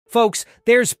Folks,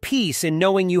 there's peace in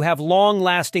knowing you have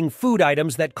long-lasting food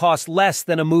items that cost less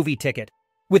than a movie ticket.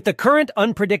 With the current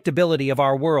unpredictability of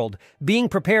our world, being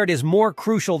prepared is more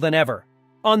crucial than ever.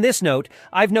 On this note,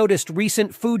 I've noticed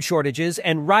recent food shortages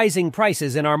and rising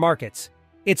prices in our markets.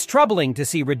 It's troubling to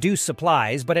see reduced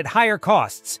supplies, but at higher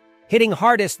costs, hitting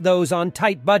hardest those on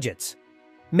tight budgets.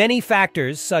 Many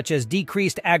factors, such as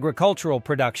decreased agricultural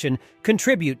production,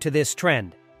 contribute to this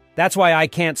trend. That's why I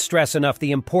can't stress enough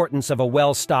the importance of a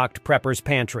well-stocked prepper's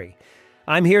pantry.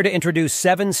 I'm here to introduce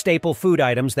 7 staple food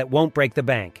items that won't break the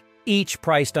bank, each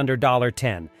priced under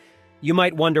 $10. You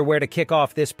might wonder where to kick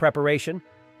off this preparation.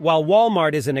 While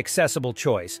Walmart is an accessible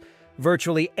choice,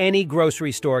 virtually any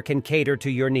grocery store can cater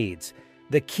to your needs.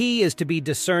 The key is to be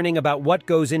discerning about what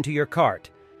goes into your cart.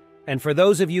 And for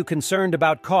those of you concerned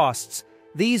about costs,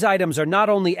 these items are not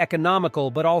only economical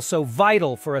but also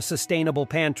vital for a sustainable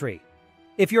pantry.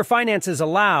 If your finances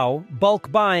allow,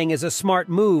 bulk buying is a smart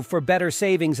move for better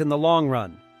savings in the long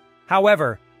run.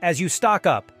 However, as you stock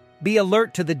up, be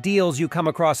alert to the deals you come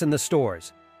across in the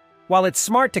stores. While it's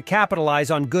smart to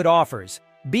capitalize on good offers,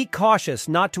 be cautious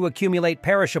not to accumulate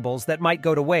perishables that might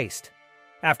go to waste.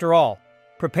 After all,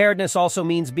 preparedness also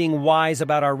means being wise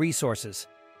about our resources.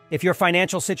 If your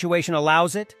financial situation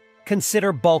allows it,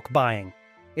 consider bulk buying.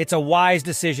 It's a wise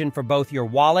decision for both your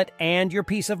wallet and your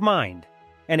peace of mind.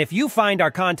 And if you find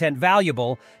our content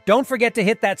valuable, don't forget to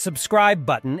hit that subscribe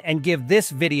button and give this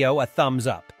video a thumbs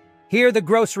up. Here are the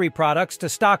grocery products to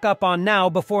stock up on now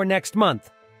before next month.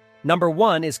 Number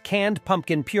 1 is canned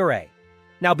pumpkin puree.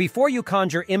 Now, before you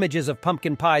conjure images of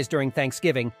pumpkin pies during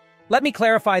Thanksgiving, let me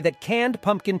clarify that canned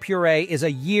pumpkin puree is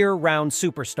a year-round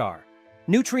superstar.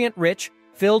 Nutrient-rich,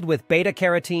 filled with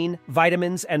beta-carotene,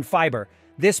 vitamins, and fiber,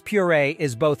 this puree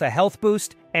is both a health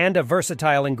boost and a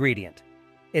versatile ingredient.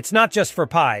 It's not just for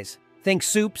pies. Think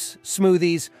soups,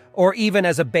 smoothies, or even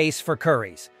as a base for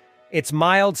curries. Its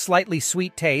mild, slightly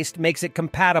sweet taste makes it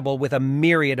compatible with a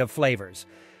myriad of flavors.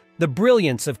 The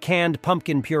brilliance of canned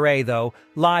pumpkin puree, though,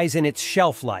 lies in its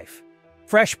shelf life.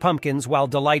 Fresh pumpkins, while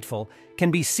delightful,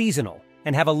 can be seasonal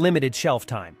and have a limited shelf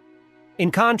time.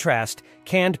 In contrast,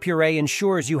 canned puree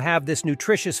ensures you have this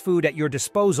nutritious food at your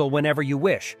disposal whenever you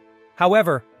wish.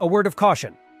 However, a word of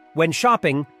caution. When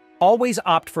shopping, always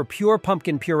opt for pure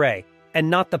pumpkin puree and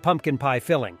not the pumpkin pie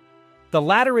filling. The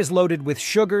latter is loaded with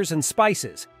sugars and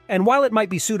spices, and while it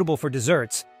might be suitable for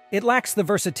desserts, it lacks the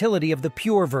versatility of the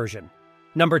pure version.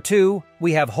 Number 2,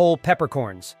 we have whole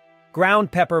peppercorns.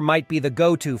 Ground pepper might be the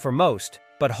go-to for most,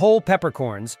 but whole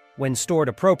peppercorns, when stored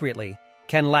appropriately,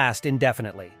 can last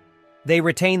indefinitely. They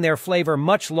retain their flavor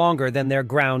much longer than their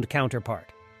ground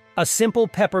counterpart. A simple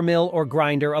pepper mill or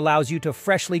grinder allows you to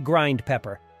freshly grind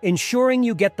pepper, ensuring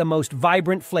you get the most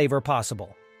vibrant flavor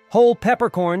possible. Whole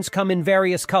peppercorns come in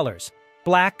various colors: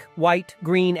 black, white,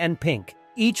 green, and pink,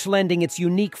 each lending its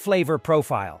unique flavor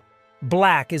profile.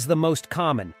 Black is the most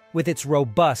common, with its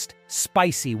robust,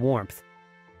 spicy warmth.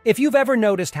 If you've ever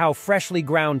noticed how freshly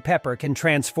ground pepper can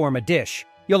transform a dish,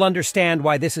 you'll understand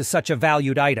why this is such a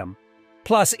valued item.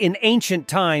 Plus, in ancient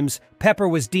times, pepper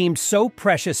was deemed so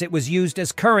precious it was used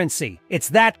as currency. It's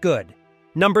that good.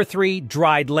 Number 3,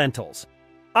 dried lentils.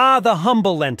 Ah, the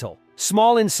humble lentil,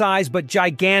 small in size but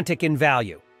gigantic in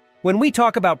value. When we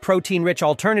talk about protein-rich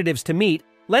alternatives to meat,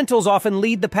 lentils often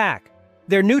lead the pack.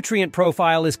 Their nutrient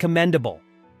profile is commendable.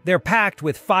 They're packed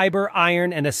with fiber,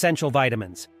 iron, and essential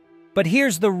vitamins. But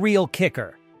here's the real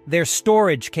kicker: their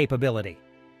storage capability.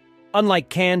 Unlike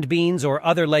canned beans or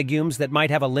other legumes that might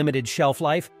have a limited shelf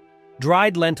life,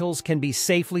 dried lentils can be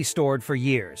safely stored for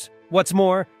years. What's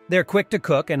more, they're quick to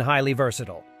cook and highly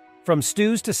versatile. From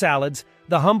stews to salads,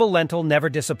 the humble lentil never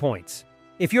disappoints.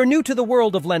 If you're new to the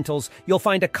world of lentils, you'll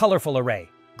find a colorful array: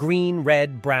 green,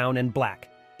 red, brown, and black.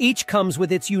 Each comes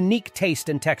with its unique taste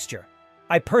and texture.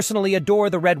 I personally adore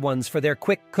the red ones for their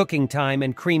quick cooking time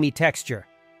and creamy texture.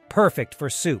 Perfect for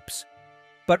soups.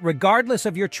 But regardless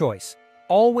of your choice,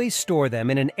 always store them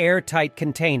in an airtight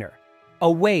container,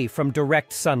 away from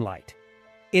direct sunlight.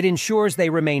 It ensures they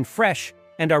remain fresh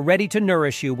and are ready to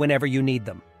nourish you whenever you need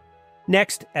them.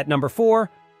 Next, at number 4,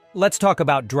 let's talk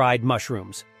about dried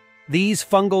mushrooms. These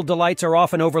fungal delights are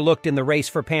often overlooked in the race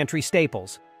for pantry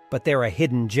staples, but they're a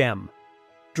hidden gem.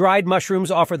 Dried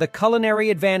mushrooms offer the culinary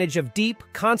advantage of deep,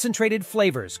 concentrated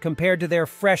flavors compared to their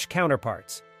fresh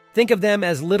counterparts. Think of them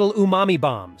as little umami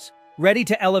bombs, ready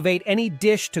to elevate any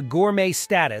dish to gourmet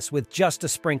status with just a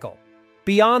sprinkle.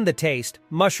 Beyond the taste,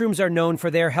 mushrooms are known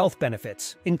for their health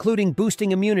benefits, including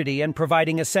boosting immunity and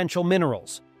providing essential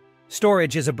minerals.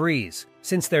 Storage is a breeze.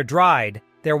 Since they're dried,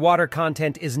 their water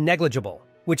content is negligible,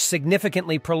 which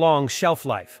significantly prolongs shelf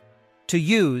life. To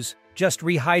use, just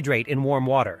rehydrate in warm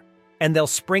water, and they'll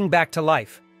spring back to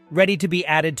life. ready to be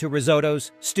added to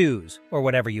risottos, stews, or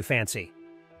whatever you fancy.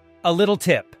 A little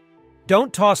tip: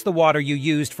 don't toss the water you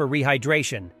used for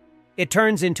rehydration. It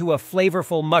turns into a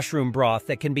flavorful mushroom broth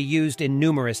that can be used in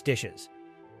numerous dishes.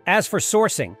 As for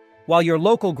sourcing, while your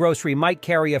local grocery might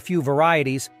carry a few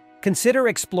varieties, consider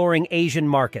exploring Asian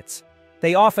markets.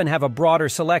 They often have a broader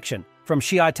selection, from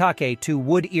shiitake to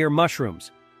wood ear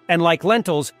mushrooms. And like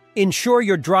lentils, ensure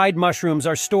your dried mushrooms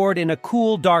are stored in a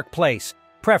cool, dark place,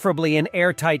 preferably in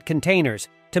airtight containers,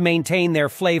 to maintain their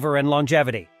flavor and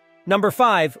longevity. Number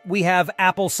 5, we have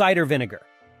apple cider vinegar.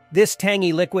 This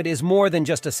tangy liquid is more than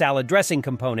just a salad dressing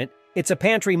component. It's a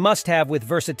pantry must-have with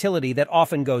versatility that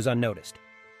often goes unnoticed.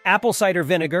 Apple cider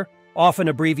vinegar, often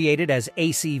abbreviated as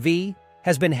ACV,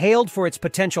 has been hailed for its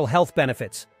potential health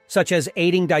benefits, such as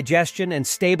aiding digestion and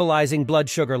stabilizing blood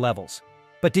sugar levels.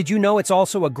 But did you know it's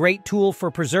also a great tool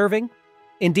for preserving?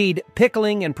 Indeed,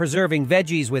 pickling and preserving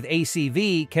veggies with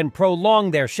ACV can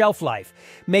prolong their shelf life,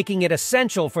 making it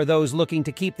essential for those looking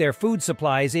to keep their food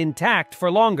supplies intact for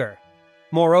longer.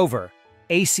 Moreover,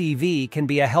 ACV can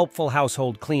be a helpful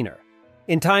household cleaner.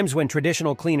 In times when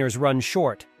traditional cleaners run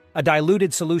short, a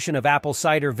diluted solution of apple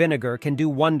cider vinegar can do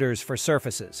wonders for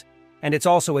surfaces, and it's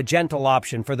also a gentle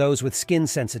option for those with skin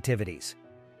sensitivities.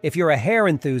 If you're a hair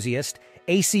enthusiast,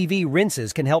 ACV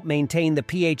rinses can help maintain the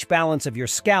pH balance of your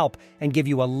scalp and give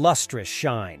you a lustrous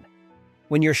shine.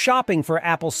 When you're shopping for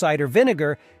apple cider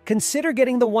vinegar, consider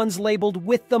getting the ones labeled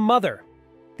with the mother.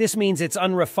 This means it's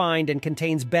unrefined and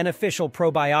contains beneficial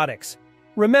probiotics.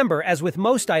 Remember, as with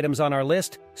most items on our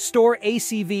list, store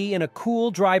ACV in a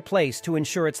cool, dry place to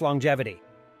ensure its longevity.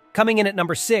 Coming in at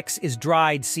number 6 is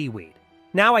dried seaweed.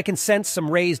 Now I can sense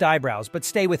some raised eyebrows, but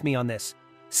stay with me on this.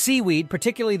 Seaweed,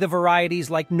 particularly the varieties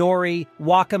like nori,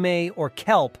 wakame, or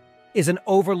kelp, is an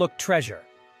overlooked treasure.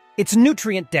 It's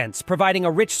nutrient-dense, providing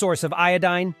a rich source of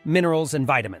iodine, minerals, and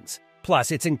vitamins.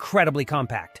 Plus, it's incredibly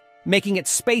compact, making it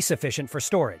space-efficient for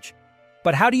storage.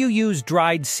 But how do you use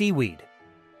dried seaweed?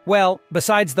 Well,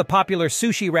 besides the popular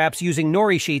sushi wraps using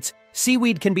nori sheets,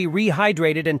 seaweed can be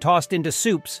rehydrated and tossed into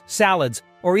soups, salads,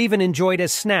 or even enjoyed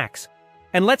as snacks.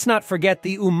 And let's not forget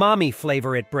the umami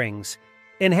flavor it brings,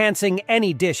 enhancing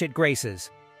any dish it graces.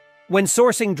 When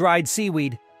sourcing dried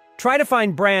seaweed, try to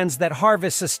find brands that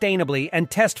harvest sustainably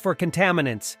and test for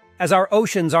contaminants, as our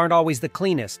oceans aren't always the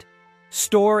cleanest.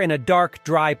 Store in a dark,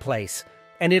 dry place,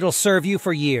 and it'll serve you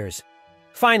for years.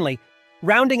 Finally,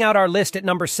 rounding out our list at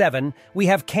number 7, we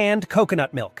have canned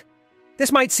coconut milk.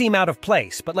 This might seem out of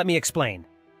place, but let me explain.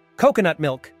 Coconut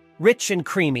milk, rich and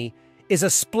creamy, is a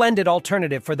splendid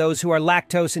alternative for those who are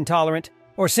lactose intolerant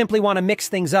or simply want to mix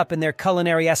things up in their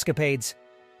culinary escapades.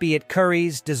 Be it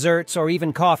curries, desserts, or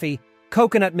even coffee,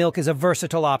 coconut milk is a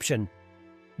versatile option.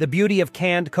 The beauty of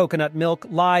canned coconut milk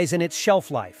lies in its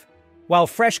shelf life. While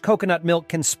fresh coconut milk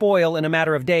can spoil in a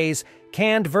matter of days,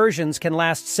 canned versions can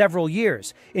last several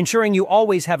years, ensuring you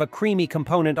always have a creamy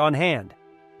component on hand.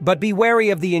 But be wary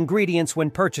of the ingredients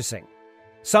when purchasing.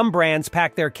 Some brands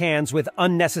pack their cans with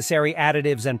unnecessary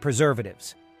additives and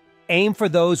preservatives. Aim for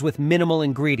those with minimal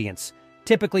ingredients,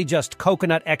 typically just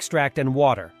coconut extract and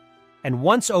water. And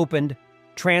once opened,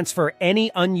 transfer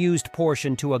any unused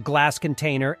portion to a glass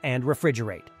container and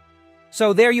refrigerate.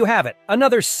 So there you have it,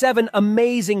 another 7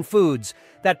 amazing foods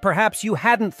that perhaps you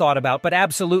hadn't thought about but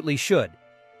absolutely should.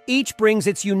 Each brings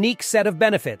its unique set of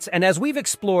benefits, and as we've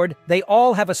explored, they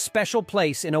all have a special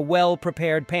place in a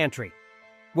well-prepared pantry.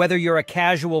 Whether you're a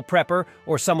casual prepper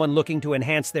or someone looking to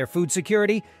enhance their food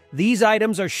security, these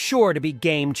items are sure to be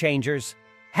game changers.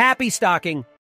 Happy stocking!